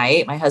every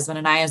night. My husband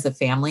and I as a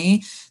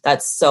family,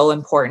 that's so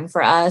important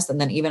for us.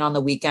 And then even on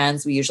the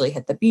weekends, we usually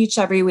hit the beach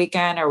every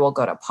weekend, or we'll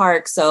go to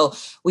parks. So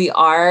we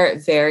are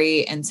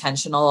very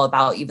intentional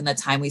about even the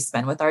time we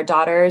spend with our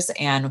daughters,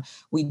 and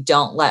we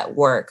don't let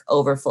work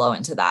overflow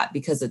into that,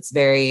 because it's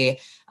very,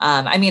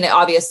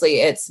 obviously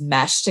it's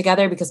meshed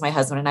together because my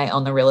husband and I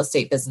own the real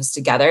estate business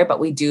together, but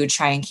we do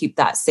try and keep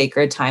that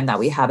sacred time that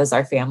we have as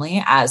our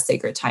family as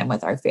sacred time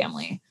with our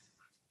family.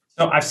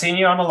 So I've seen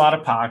you on a lot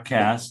of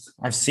podcasts.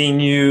 I've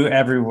seen you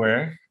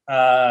everywhere.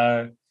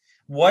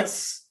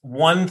 What's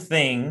one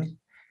thing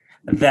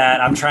that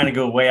I'm trying to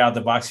go way out of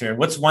the box here?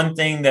 What's one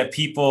thing that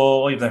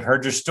people either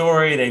heard your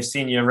story, they've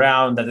seen you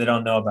around, that they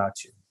don't know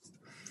about you?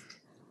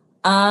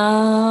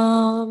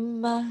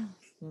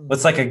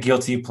 What's like a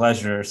guilty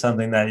pleasure or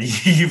something that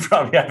you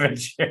probably haven't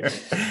shared?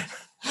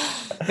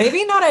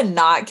 Maybe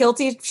not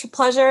guilty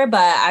pleasure,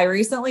 but I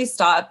recently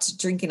stopped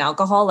drinking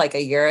alcohol like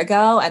a year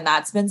ago. And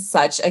that's been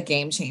such a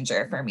game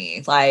changer for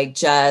me. Like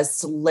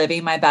just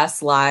living my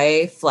best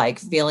life, like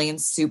feeling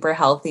super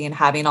healthy and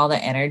having all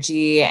the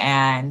energy.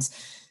 And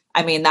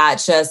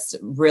that just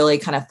really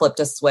kind of flipped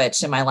a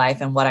switch in my life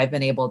and what I've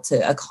been able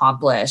to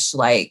accomplish,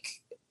 like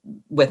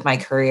with my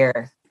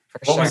career.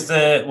 Was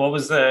there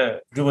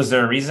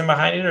a reason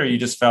behind it, or you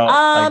just felt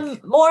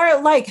more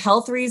like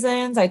health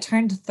reasons? I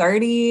turned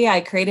 30.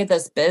 I created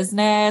this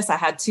business. I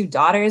had 2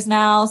 daughters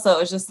now. So it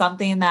was just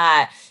something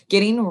that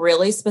getting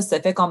really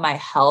specific on my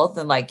health,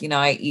 and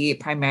I eat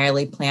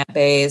primarily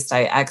plant-based.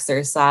 I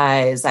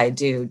exercise. I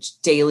do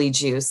daily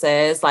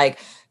juices, like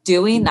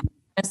doing that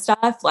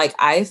stuff. Like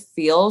I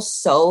feel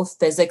so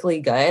physically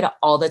good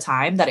all the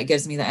time that it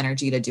gives me the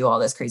energy to do all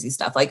this crazy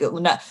stuff. Like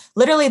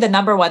literally the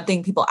number one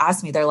thing people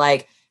ask me, they're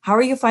like, how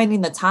are you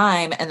finding the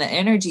time and the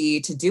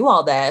energy to do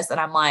all this? And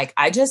I'm like,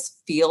 I just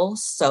feel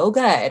so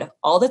good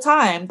all the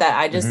time that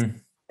I just.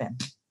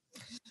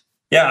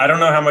 Yeah. I don't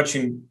know how much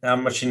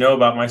you know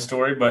about my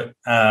story, but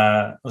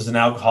I was an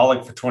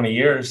alcoholic for 20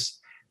 years.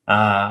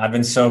 I've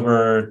been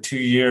sober 2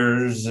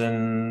 years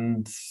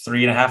and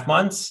 3.5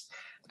 months.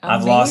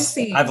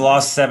 Amazing. I've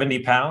lost 70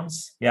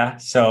 pounds. Yeah.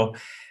 So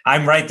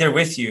I'm right there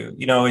with you.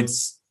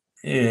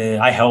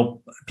 I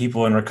help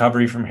people in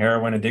recovery from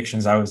heroin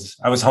addictions. I was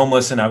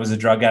homeless, and I was a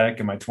drug addict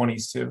in my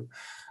 20s too,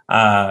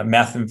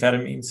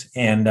 methamphetamines.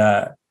 And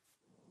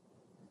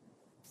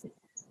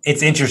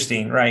it's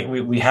interesting, right?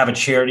 We have a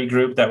charity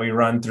group that we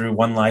run through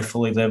One Life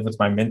Fully Lived with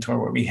my mentor,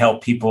 where we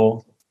help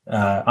people,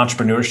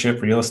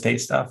 entrepreneurship, real estate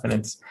stuff. And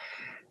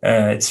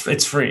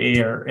it's free,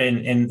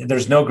 and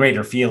there's no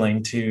greater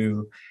feeling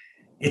to.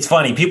 It's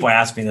funny. People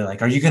ask me, they're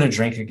like, are you going to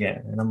drink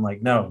again? And I'm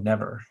like, no,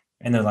 never.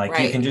 And they're like,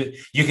 right.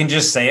 you can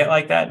just say it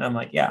like that. And I'm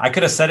like, yeah, I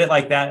could have said it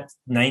like that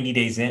 90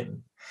 days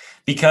in,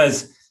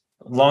 because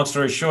long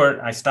story short,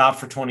 I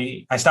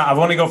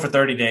want to go for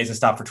 30 days. I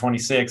stopped for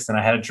 26, and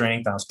I had a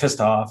drink, and I was pissed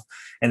off,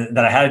 and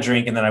then I had a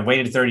drink, and then I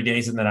waited 30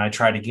 days, and then I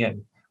tried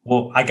again.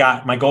 Well,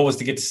 my goal was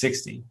to get to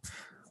 60.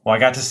 Well, I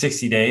got to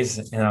 60 days,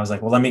 and I was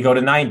like, well, let me go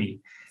to 90.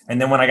 And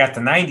then when I got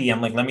to 90,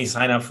 I'm like, let me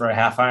sign up for a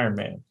half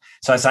Ironman.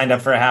 So I signed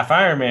up for a half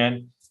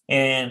Ironman,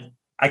 and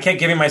I kept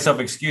giving myself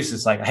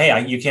excuses like,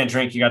 hey, you can't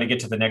drink. You got to get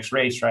to the next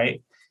race.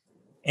 Right.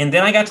 And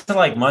then I got to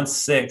like month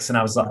 6 and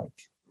I was like,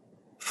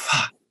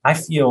 fuck, I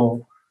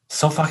feel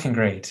so fucking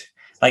great.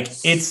 Like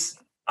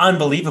it's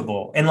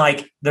unbelievable. And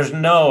like, there's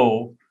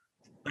no,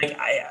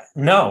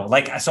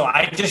 like, so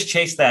I just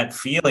chased that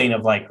feeling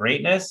of like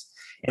greatness.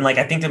 And like,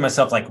 I think to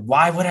myself, like,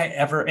 why would I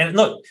ever? And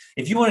look,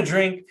 if you want to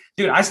drink,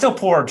 dude, I still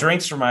pour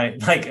drinks for my,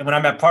 like when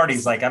I'm at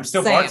parties, like I'm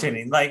still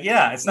bartending. Like,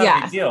 yeah, it's not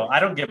a big deal. I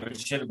don't give a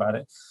shit about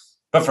it.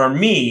 But for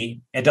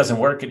me, it doesn't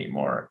work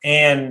anymore.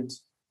 And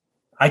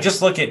I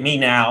just look at me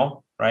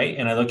now, right?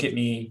 And I look at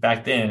me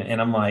back then and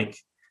I'm like,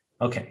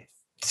 okay,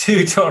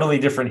 2 totally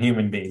different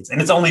human beings.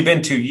 And it's only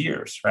been 2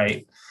 years,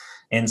 right?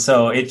 And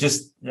so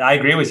I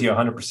agree with you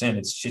 100%.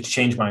 It's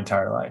changed my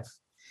entire life.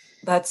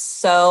 That's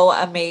so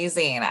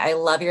amazing. I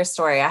love your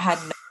story. I had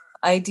no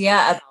idea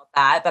about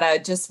that, but I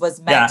just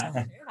was meant to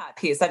share that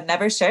piece. I've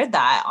never shared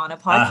that on a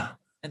podcast.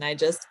 And I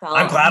just felt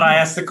I'm glad I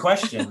asked the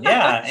question.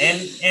 Yeah.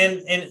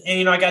 And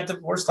you know, I got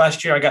divorced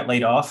last year. I got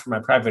laid off from my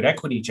private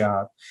equity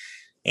job.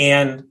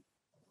 And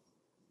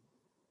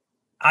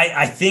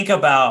I think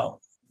about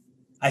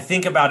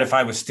if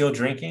I was still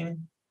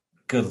drinking,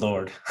 good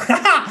Lord,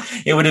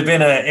 it would have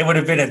been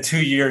a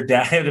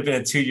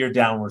 2-year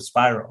downward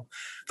spiral.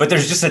 But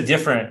there's just a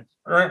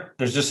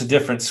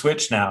different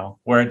switch now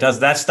where it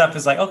does that stuff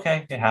is like,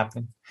 okay, it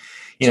happened,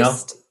 you know?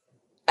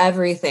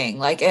 Everything.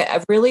 Like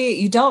it really,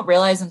 you don't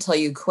realize until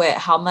you quit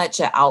how much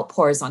it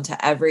outpours onto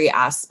every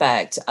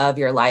aspect of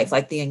your life.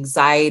 Like the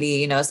anxiety,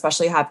 you know,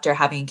 especially after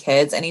having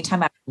kids,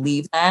 anytime I would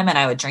leave them and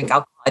I would drink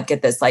alcohol, I'd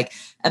get this like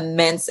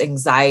immense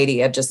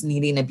anxiety of just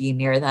needing to be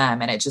near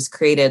them. And it just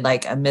created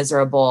like a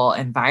miserable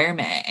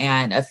environment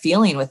and a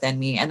feeling within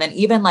me. And then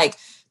even like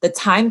the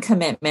time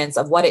commitments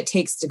of what it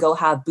takes to go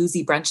have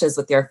boozy brunches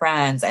with your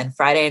friends and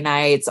Friday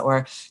nights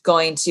or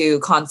going to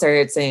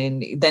concerts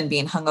and then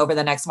being hungover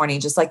the next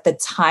morning, just like the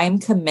time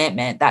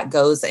commitment that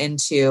goes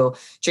into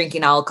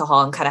drinking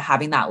alcohol and kind of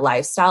having that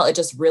lifestyle. It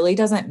just really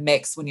doesn't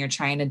mix when you're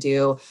trying to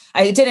do,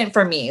 it didn't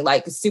for me,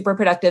 like super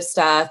productive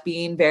stuff,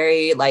 being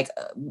very like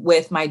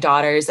with my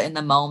daughters in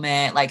the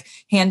moment, like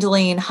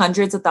handling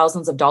hundreds of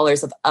thousands of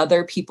dollars of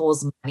other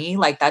people's money.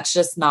 Like that's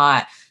just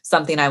not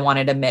something I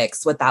wanted to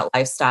mix with that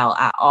lifestyle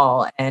at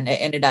all. And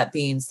it ended up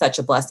being such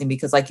a blessing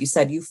because like you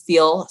said, you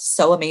feel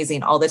so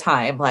amazing all the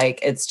time. Like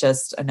it's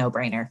just a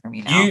no-brainer for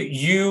me now.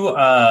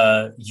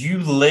 You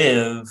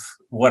live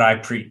what I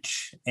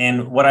preach.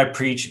 And what I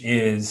preach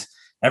is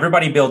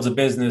everybody builds a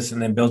business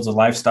and then builds a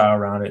lifestyle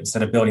around it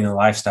instead of building a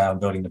lifestyle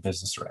and building a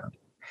business around it.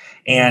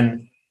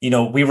 And you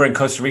know, we were in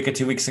Costa Rica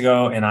 2 weeks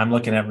ago and I'm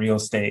looking at real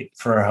estate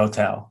for a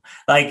hotel.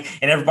 Like,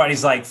 and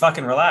everybody's like,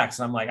 fucking relax.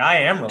 And I'm like, I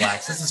am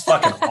relaxed. This is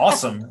fucking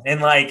awesome.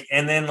 And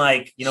then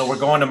you know, we're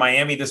going to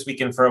Miami this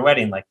weekend for a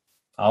wedding. Like,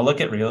 I'll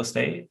look at real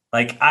estate.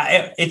 Like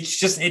not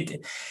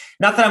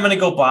that I'm going to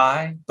go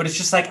buy, but it's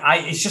just like,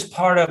 it's just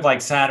part of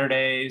like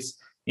Saturdays,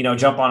 you know,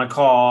 jump on a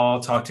call,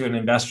 talk to an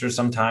investor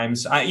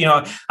sometimes.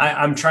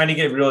 I'm trying to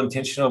get real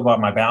intentional about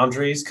my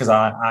boundaries because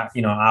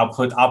I'll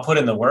put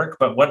in the work.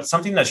 But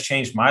something that's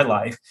changed my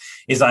life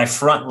is I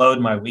front load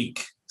my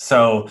week.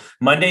 So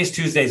Mondays,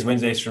 Tuesdays,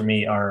 Wednesdays for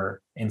me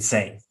are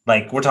insane.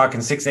 Like we're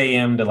talking 6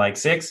 a.m. to like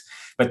 6,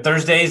 but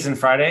Thursdays and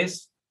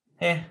Fridays,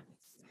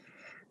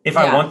 if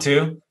I want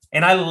to.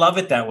 And I love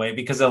it that way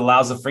because it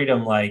allows the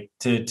freedom, like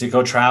to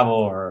go travel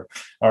or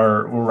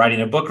we're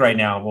writing a book right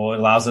now. Well, it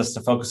allows us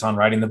to focus on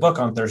writing the book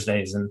on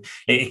Thursdays, and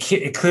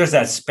it clears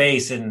that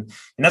space. And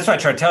that's why I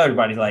try to tell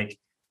everybody, like,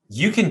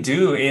 you can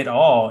do it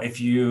all if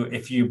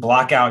you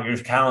block out your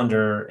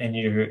calendar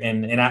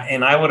and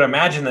I would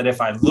imagine that if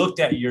I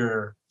looked at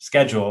your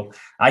schedule,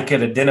 I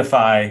could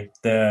identify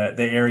the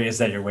areas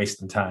that you're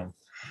wasting time.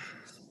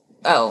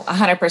 Oh,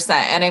 100%.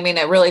 And I mean,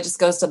 it really just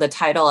goes to the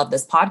title of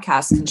this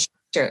podcast,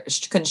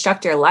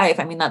 construct your life.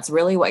 I mean, that's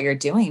really what you're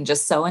doing.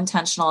 Just so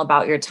intentional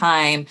about your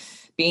time,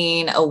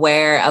 being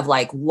aware of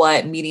like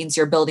what meetings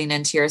you're building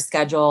into your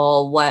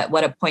schedule,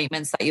 what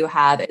appointments that you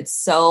have.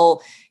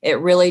 It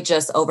really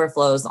just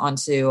overflows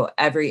onto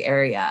every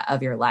area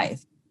of your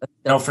life.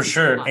 No, for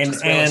sure. And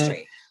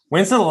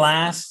when's the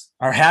last,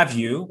 or have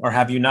you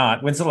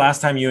not, when's the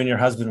last time you and your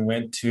husband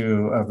went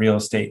to a real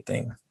estate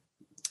thing?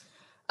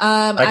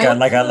 Like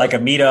a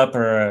meetup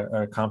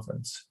or a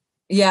conference?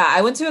 Yeah,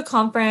 I went to a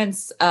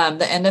conference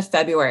the end of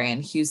February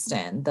in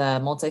Houston,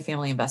 the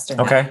Multifamily Investor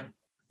Network. Okay.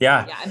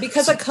 Yeah. And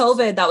because of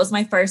COVID, that was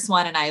my first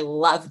one and I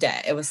loved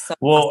it. It was so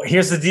awesome.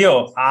 Here's the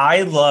deal.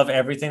 I love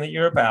everything that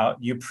you're about.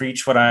 You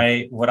preach what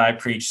I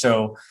preach.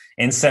 So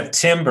in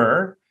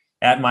September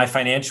at my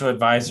financial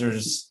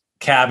advisor's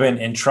cabin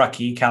in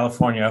Truckee,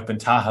 California, up in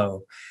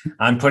Tahoe,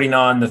 I'm putting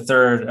on the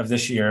 3rd of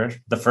this year.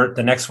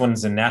 The next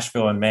one's in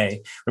Nashville in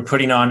May. We're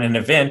putting on an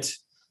event,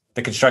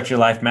 the Construct Your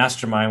Life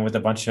Mastermind, with a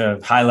bunch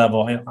of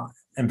high-level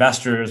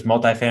investors,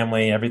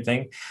 multifamily,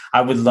 everything.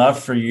 I would love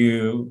for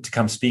you to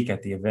come speak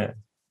at the event.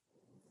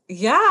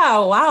 Yeah.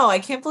 Wow. I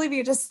can't believe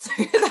you just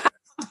threw that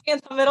in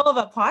the middle of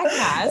a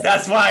podcast.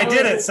 That's why I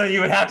did it. So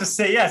you would have to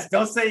say yes.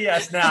 Don't say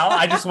yes now.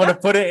 I just want to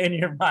put it in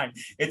your mind.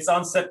 It's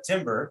on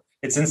September.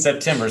 It's in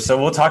September.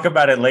 So we'll talk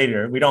about it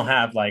later. We don't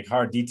have like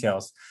hard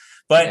details,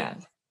 but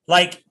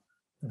like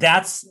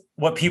that's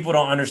what people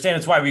don't understand.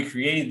 It's why we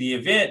created the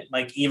event,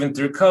 like even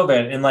through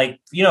COVID and like,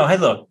 you know, hey,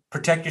 look,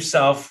 protect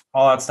yourself,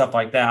 all that stuff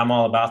like that. I'm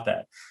all about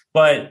that.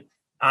 But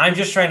I'm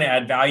just trying to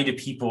add value to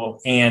people.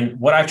 And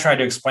what I've tried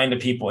to explain to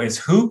people is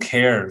who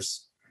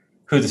cares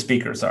who the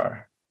speakers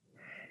are.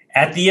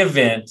 At the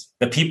event,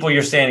 the people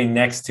you're standing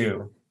next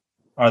to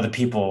are the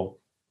people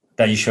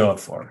that you show up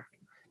for.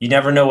 You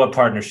never know what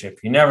partnership.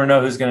 You never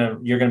know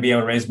you're going to be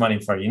able to raise money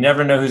for. You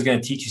never know who's going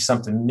to teach you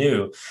something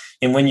new.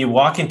 And when you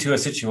walk into a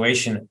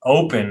situation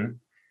open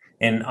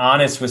and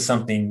honest with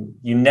something,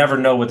 you never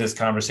know what this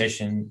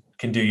conversation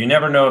can do. You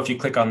never know if you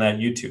click on that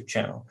YouTube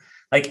channel.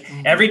 Like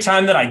every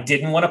time that I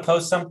didn't want to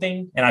post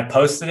something and I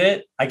posted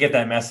it, I get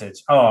that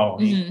message. Oh,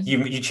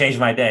 you changed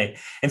my day.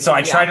 And so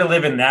I try to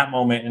live in that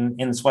moment.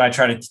 And it's what I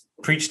try to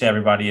preach to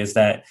everybody is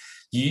that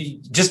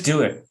you just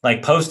do it,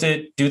 like post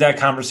it, do that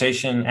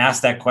conversation,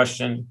 ask that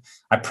question.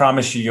 I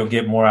promise you'll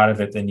get more out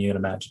of it than you can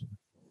imagine.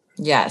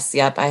 Yes.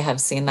 Yep. I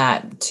have seen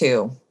that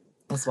too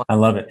as well. I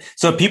love it.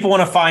 So if people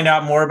want to find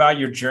out more about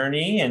your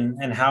journey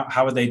and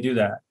how would they do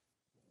that?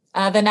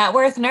 The Net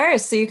Worth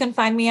Nurse. So you can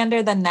find me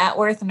under the Net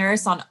Worth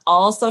Nurse on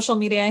all social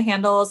media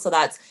handles. So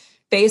that's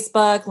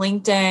Facebook,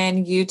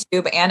 LinkedIn,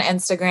 YouTube, and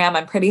Instagram.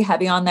 I'm pretty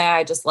heavy on there.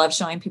 I just love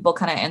showing people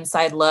kind of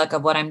inside look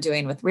of what I'm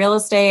doing with real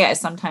estate. I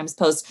sometimes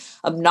post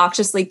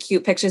obnoxiously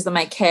cute pictures of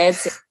my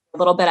kids, a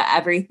little bit of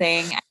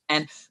everything.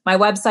 And my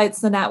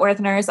website's The Net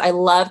Worth Nurse. I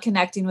love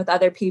connecting with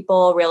other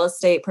people, real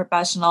estate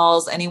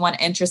professionals, anyone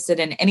interested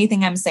in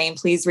anything I'm saying,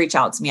 please reach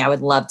out to me. I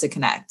would love to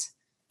connect.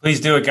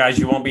 Please do it, guys.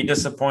 You won't be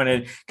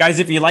disappointed. Guys,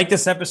 if you like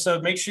this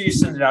episode, make sure you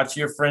send it out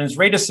to your friends,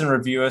 rate us and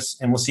review us,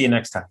 and we'll see you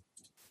next time.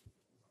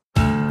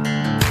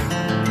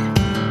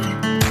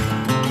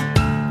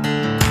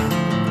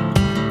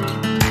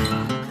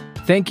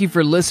 Thank you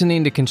for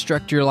listening to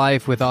Construct Your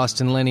Life with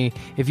Austin Linney.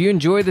 If you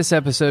enjoyed this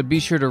episode, be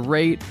sure to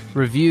rate,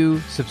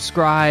 review,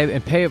 subscribe,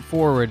 and pay it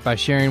forward by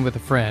sharing with a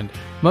friend.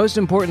 Most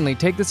importantly,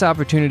 take this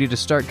opportunity to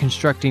start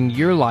constructing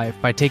your life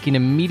by taking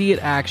immediate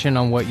action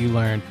on what you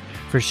learned.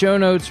 For show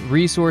notes,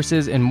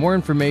 resources, and more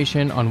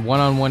information on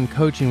one-on-one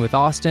coaching with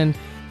Austin,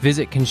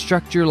 visit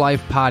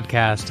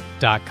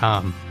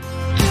constructyourlifepodcast.com.